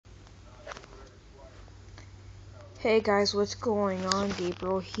Hey guys, what's going on?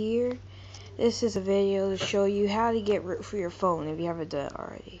 Gabriel here. This is a video to show you how to get root for your phone if you haven't done it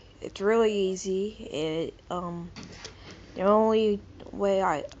already. It's really easy. The only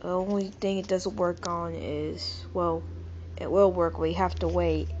thing it doesn't work on is, well, it will work, but you have to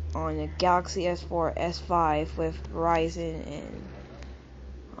wait on the Galaxy S4, S5 with Verizon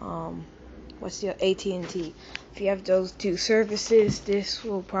and what's the AT&T. If you have those two services, this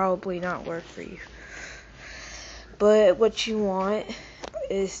will probably not work for you. But what you want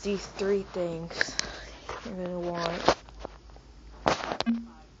is these three things. You're gonna want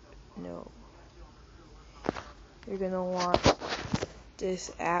You're gonna want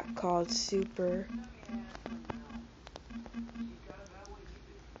this app called Super.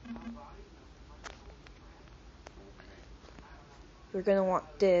 You're gonna want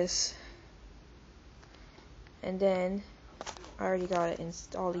this, and then I already got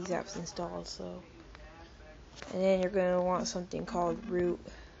all these apps installed. And then you're gonna want something called Root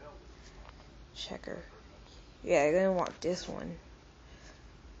Checker. Yeah, you're gonna want this one.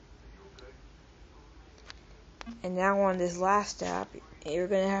 And now on this last app, you're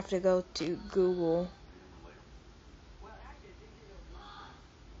gonna have to go to Google.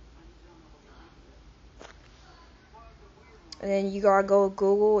 And then you gotta go to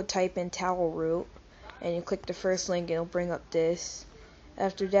Google, type in Towel Root, and you click the first link and it'll bring up this.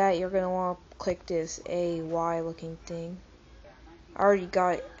 After that, you're gonna want to click this AY looking thing. I already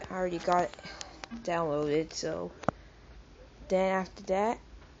got it downloaded. So then after that,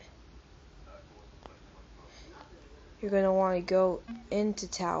 you're gonna want to go into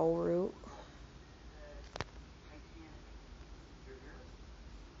Towel Root.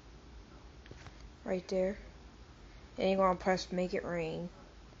 Right there. And you're gonna press Make It Rain.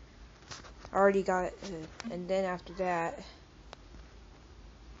 I already got it. And then after that,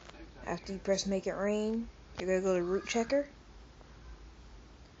 after you press Make It Rain, you're gonna go to Root Checker.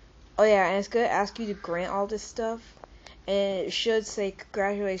 Oh yeah, and it's gonna ask you to grant all this stuff, and it should say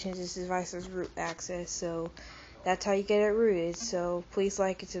congratulations, this device has root access. So that's how you get it rooted. So please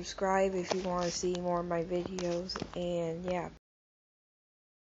like and subscribe if you want to see more of my videos, and yeah.